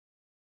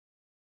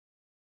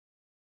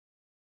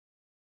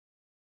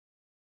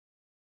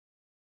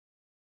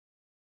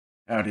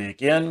Howdy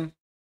again.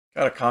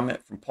 Got a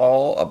comment from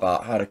Paul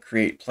about how to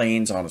create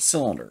planes on a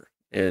cylinder.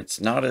 It's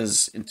not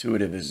as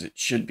intuitive as it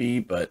should be,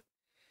 but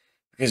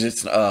because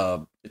it's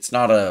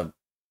not an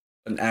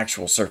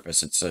actual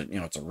surface, it's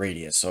it's a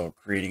radius. So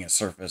creating a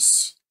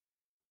surface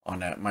on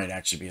that might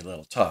actually be a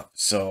little tough.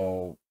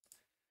 So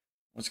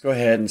let's go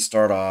ahead and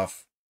start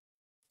off.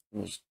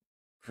 We'll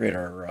create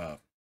our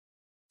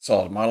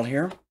solid model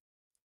here.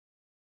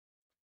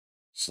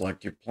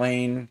 Select your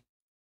plane,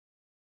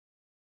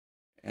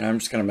 and I'm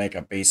just going to make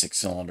a basic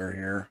cylinder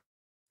here.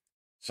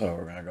 So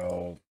we're going to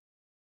go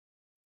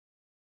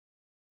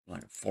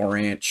like a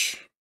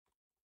 4-inch.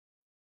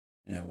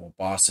 And we'll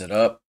boss it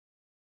up.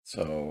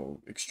 So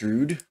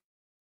extrude.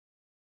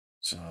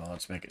 So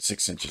let's make it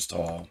 6 inches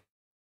tall.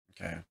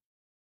 Okay.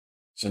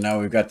 So now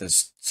we've got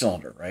this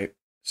cylinder, right?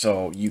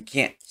 So you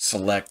can't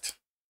select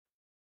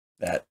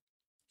that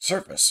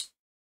surface.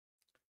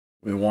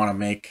 We want to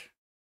make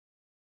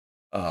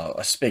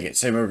a spigot.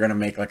 Say we were going to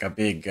make like a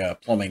big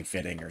plumbing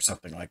fitting or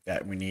something like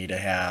that. We need to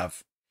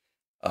have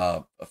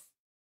a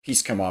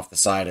piece come off the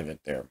side of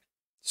it there.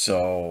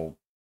 So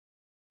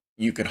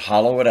you could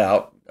hollow it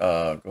out,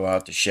 go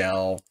out to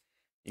shell.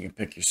 You can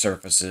pick your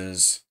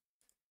surfaces,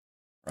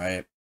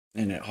 right?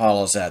 And it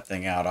hollows that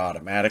thing out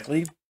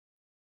automatically.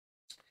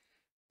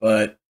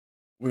 But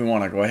we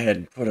want to go ahead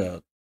and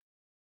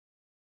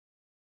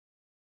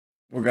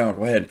we're going to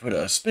go ahead and put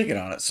a spigot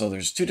on it. So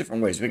there's two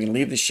different ways. We can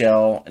leave the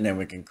shell and then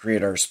we can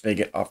create our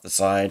spigot off the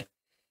side,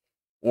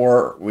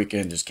 or we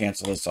can just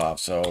cancel this off.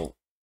 So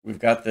we've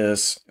got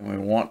this and we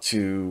want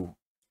to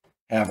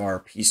have our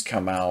piece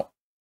come out,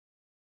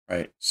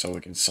 right? So we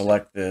can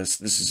select this.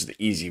 This is the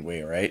easy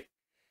way, right?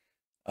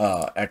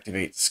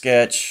 Activate the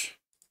sketch.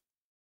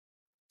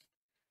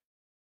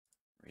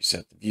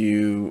 Reset the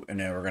view,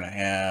 and then we're going to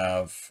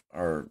have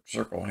our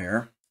circle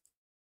here.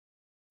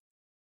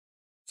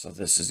 So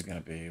this is going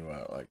to be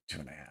what, like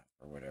 2.5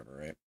 or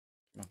whatever,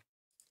 right?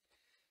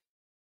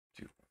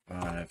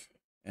 2.5,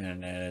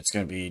 and then it's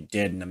going to be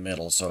dead in the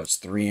middle, so it's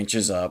 3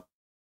 inches up,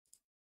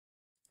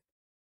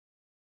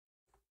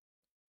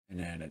 and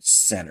then it's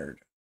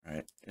centered,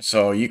 right?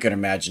 So you can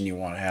imagine you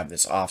want to have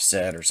this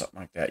offset or something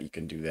like that. You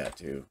can do that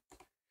too.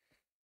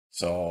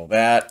 So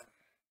that,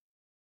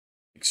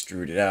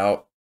 extrude it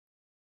out,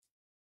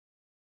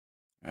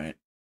 right?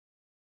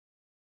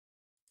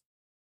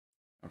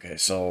 Okay,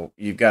 so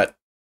you've got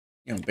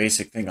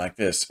basic thing like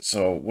this.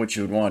 So what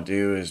you would want to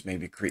do is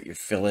maybe create your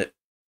fillet.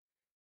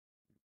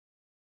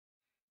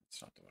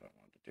 That's not what I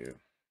want to do.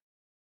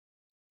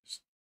 Just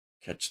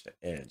catch the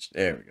edge.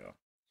 There we go.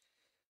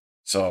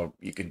 So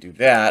you can do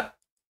that,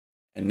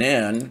 and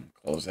then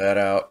close that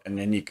out, and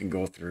then you can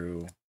go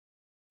through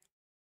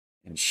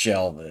and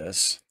shell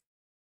this.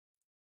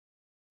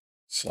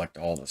 Select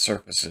all the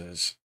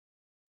surfaces,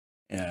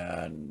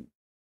 and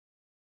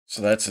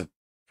so that's a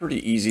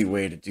pretty easy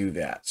way to do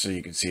that. So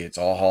you can see it's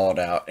all hollowed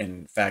out. And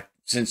in fact,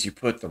 since you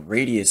put the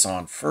radius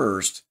on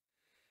first,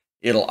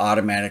 it'll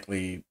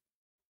automatically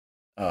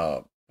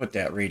put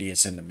that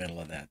radius in the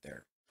middle of that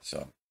there.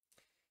 So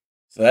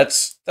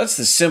that's the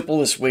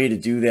simplest way to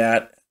do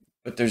that,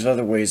 but there's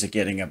other ways of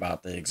getting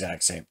about the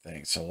exact same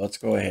thing. So let's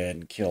go ahead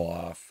and kill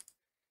off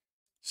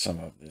some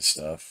of this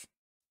stuff.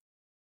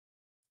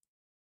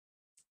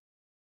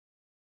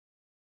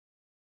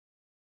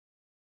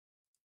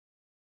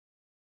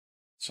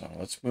 So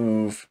let's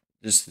move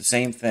just the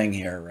same thing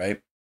here,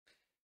 right?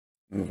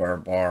 Move our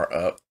bar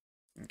up.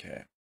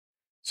 Okay.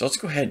 So let's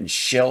go ahead and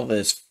shell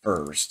this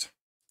first.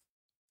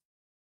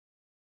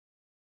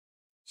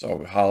 So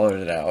we hollowed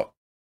it out.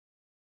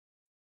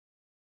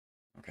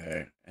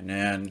 Okay. And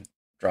then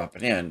drop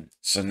it in.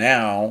 So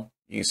now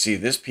you can see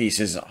this piece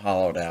isn't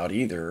hollowed out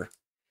either.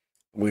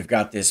 We've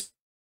got this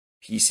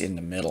piece in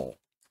the middle.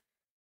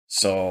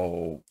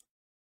 So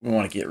we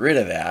want to get rid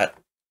of that.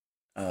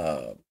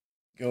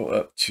 Go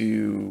up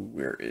to,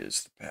 where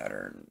is the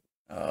pattern?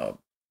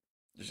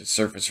 There's a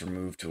surface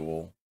remove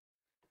tool.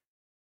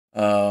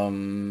 I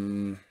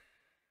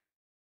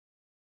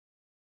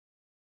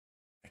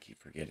keep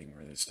forgetting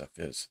where this stuff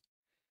is.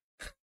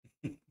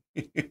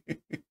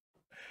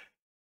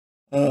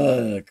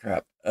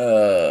 Crap.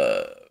 Extrude.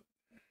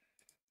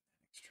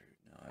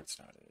 No, that's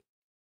not it.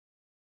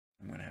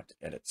 I'm going to have to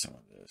edit some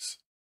of this.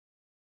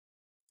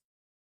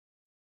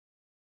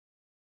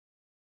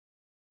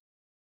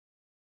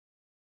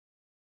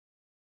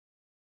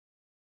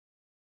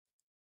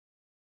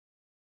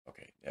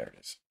 Okay, there it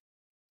is.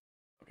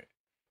 Okay.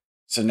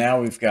 So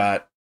now we've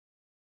got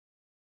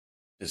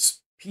this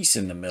piece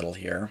in the middle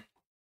here.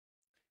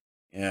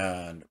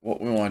 And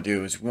what we want to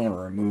do is we want to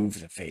remove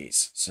the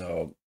face.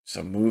 So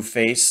move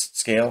face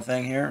scale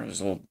thing here. There's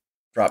a little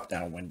drop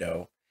down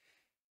window.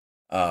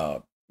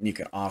 You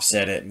can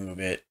offset it, move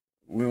it.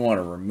 We want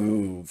to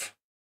remove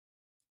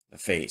the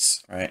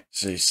face, right?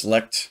 So you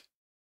select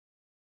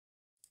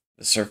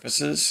the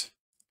surfaces,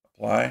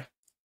 apply,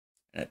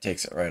 and it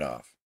takes it right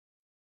off.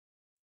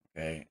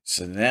 Okay,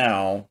 so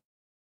now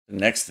the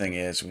next thing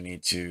is we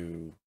need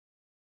to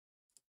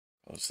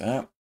close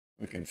that.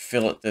 We can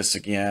fillet this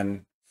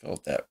again, fillet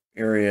that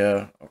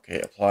area.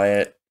 Okay, apply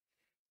it.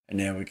 And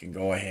then we can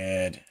go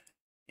ahead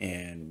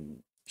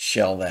and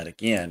shell that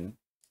again.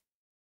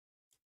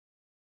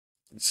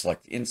 And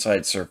select the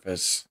inside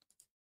surface.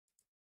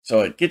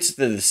 So it gets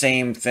to the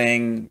same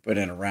thing, but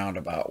in a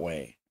roundabout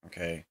way.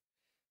 Okay.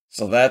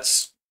 So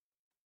there's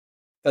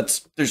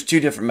two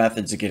different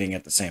methods of getting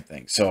at the same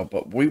thing. So,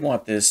 but we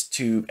want this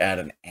to at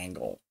an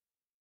angle.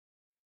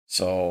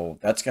 So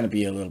that's going to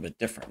be a little bit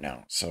different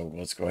now. So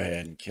let's go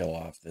ahead and kill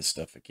off this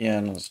stuff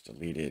again. Let's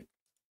delete it.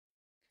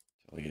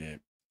 Delete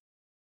it.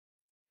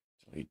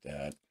 Delete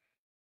that.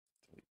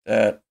 Delete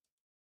that.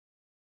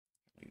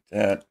 Delete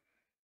that.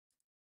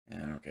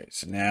 And okay,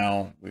 so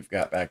now we've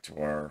got back to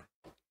our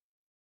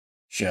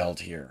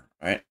shelled here,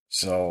 right?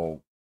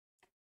 So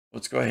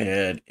let's go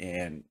ahead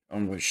and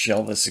I'm going to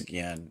shell this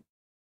again.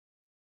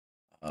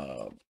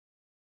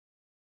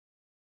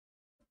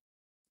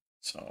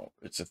 So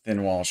it's a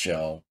thin wall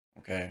shell,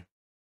 okay?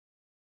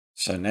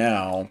 So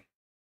now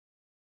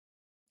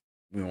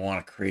we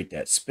want to create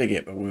that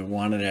spigot, but we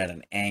want it at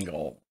an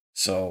angle.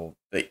 So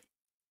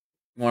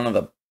one of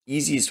the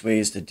easiest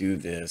ways to do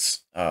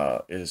this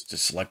is to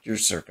select your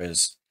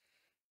surface,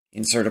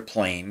 insert a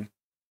plane,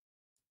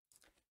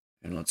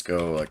 and let's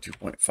go like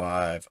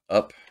 2.5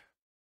 up,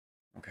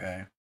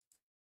 okay?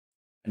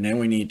 And then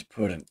we need to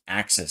put an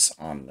axis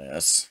on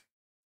this.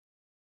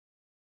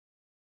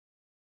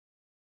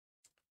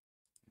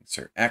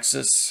 Insert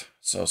axis.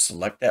 So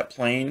select that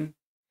plane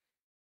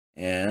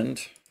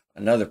and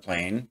another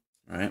plane,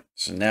 right?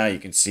 So now you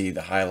can see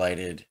the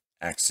highlighted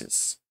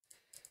axis.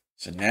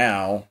 So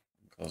now,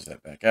 close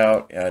that back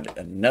out, add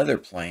another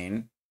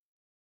plane,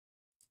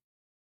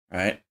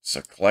 right?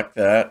 So collect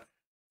that,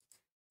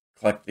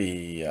 collect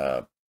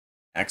the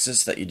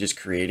axis that you just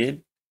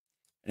created,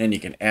 and then you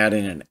can add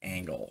in an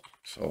angle.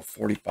 So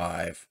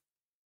 45,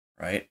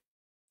 right?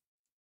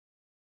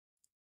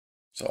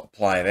 So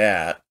apply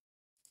that.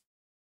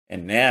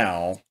 And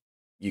now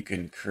you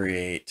can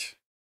create,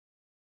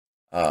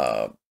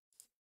 off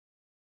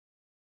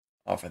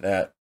of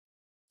that,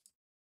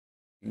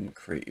 you can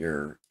create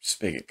your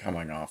spigot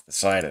coming off the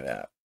side of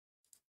that.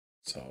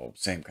 So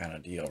same kind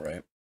of deal,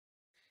 right?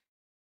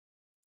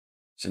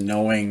 So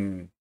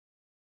knowing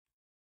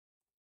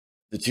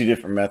the two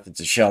different methods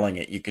of shelling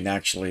it, you can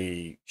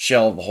actually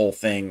shell the whole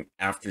thing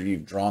after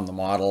you've drawn the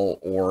model,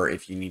 or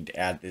if you need to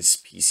add this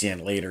piece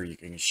in later, you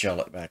can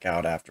shell it back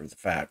out after the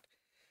fact.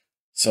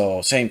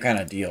 So same kind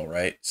of deal,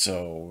 right?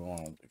 So we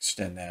want to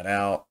extend that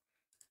out.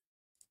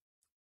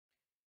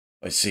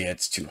 Let's see,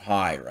 it's too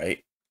high,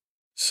 right?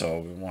 So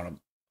we want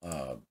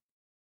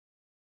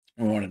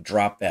to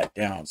drop that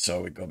down.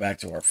 So we go back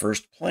to our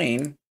first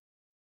plane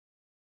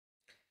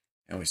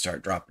and we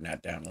start dropping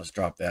that down. Let's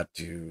drop that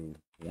to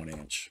 1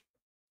 inch.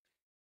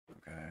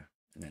 Okay.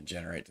 And then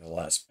generate the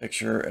last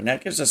picture. And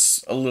that gives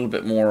us a little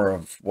bit more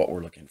of what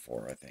we're looking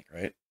for, I think,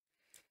 right?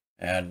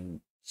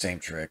 And same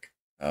trick.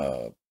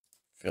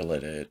 Fillet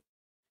it.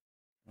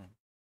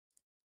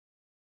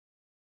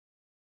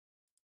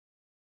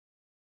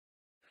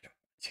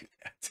 Do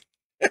that.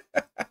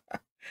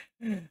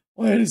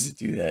 Why does it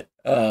do that?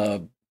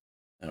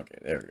 Okay,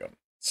 there we go.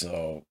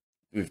 So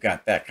we've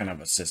got that kind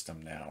of a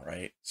system now,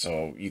 right?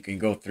 So you can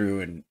go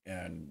through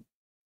and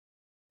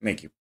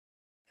make your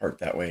part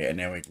that way, and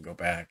then we can go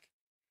back,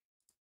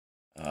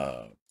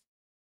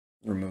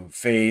 remove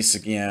face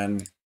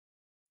again.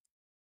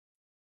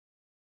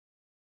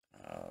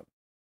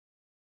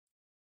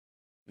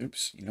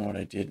 Oops, you know what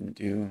I didn't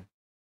do?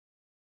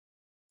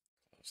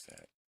 Close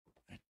that.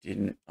 I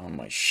didn't, on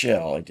my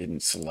shell, I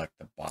didn't select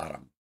the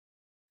bottom.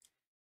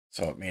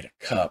 So it made a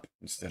cup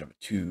instead of a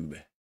tube.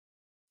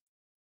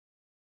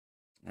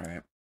 All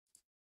right.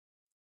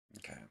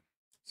 Okay.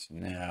 So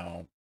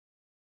now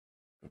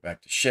go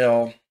back to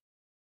shell.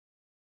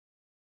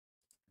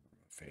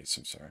 Face,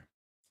 I'm sorry.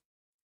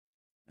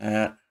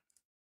 That.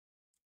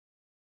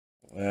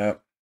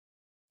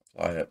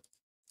 Apply it.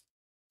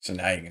 So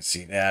now you can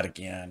see that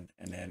again.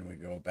 And then we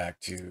go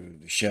back to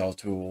the shell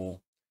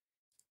tool.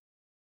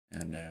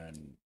 And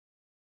then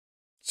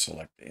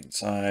select the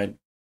inside.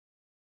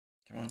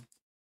 Come on.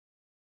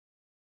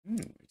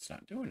 It's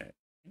not doing it.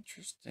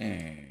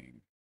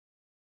 Interesting.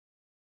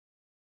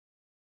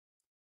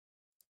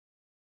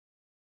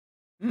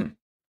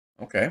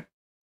 Okay.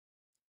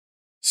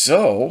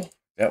 So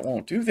that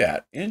won't do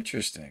that.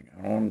 Interesting.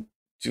 I don't want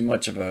too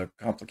much of a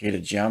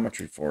complicated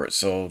geometry for it.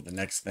 So the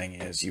next thing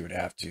is you would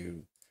have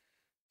to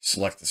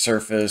select the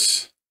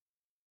surface.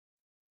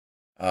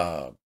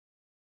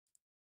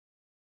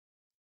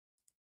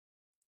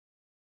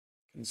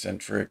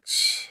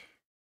 Concentrics.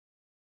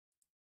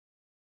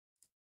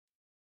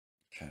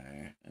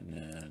 Okay. And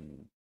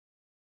then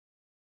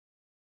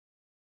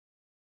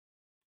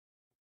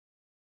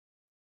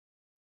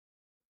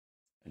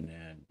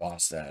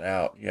boss that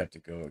out. You have to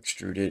go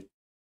extrude it.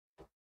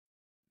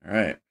 All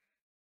right.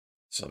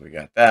 So we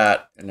got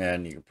that. And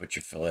then you can put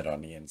your fillet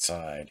on the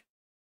inside.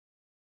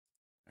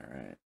 All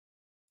right.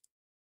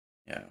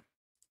 Yeah.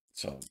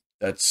 So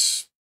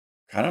that's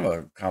kind of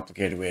a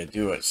complicated way to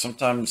do it.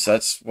 Sometimes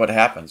that's what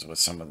happens with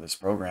some of this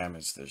program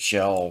is the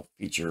shell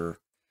feature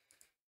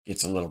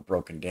gets a little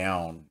broken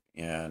down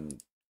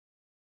and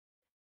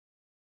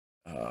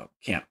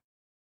can't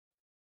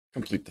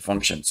complete the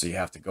function. So you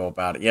have to go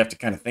about it. You have to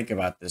kind of think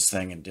about this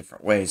thing in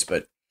different ways.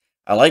 But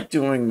I like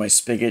doing my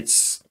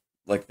spigots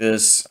like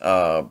this,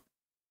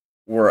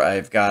 where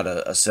I've got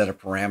a set of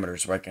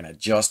parameters where I can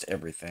adjust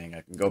everything.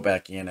 I can go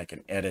back in, I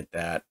can edit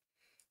that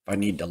if I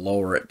need to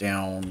lower it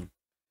down.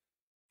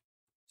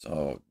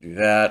 So do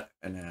that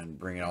and then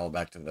bring it all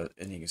back to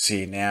and you can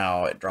see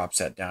now it drops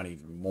that down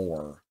even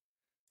more.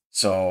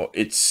 So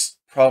it's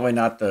probably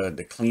not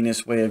the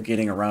cleanest way of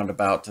getting around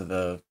about to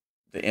the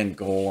end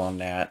goal on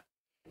that.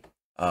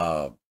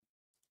 But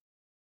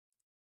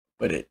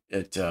it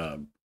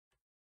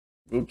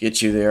will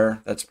get you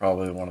there. That's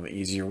probably one of the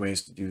easier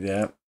ways to do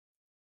that.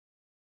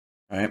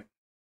 Right?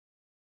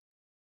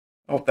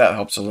 I hope that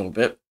helps a little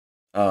bit.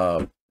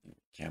 Camera's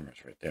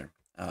right there.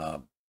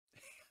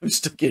 I'm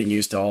still getting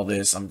used to all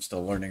this. I'm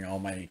still learning all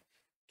my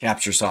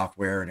capture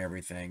software and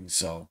everything.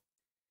 So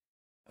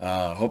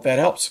hope that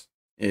helps.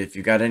 If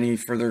you got any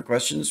further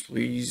questions,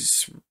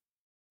 please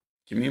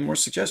give me more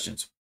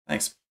suggestions.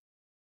 Thanks.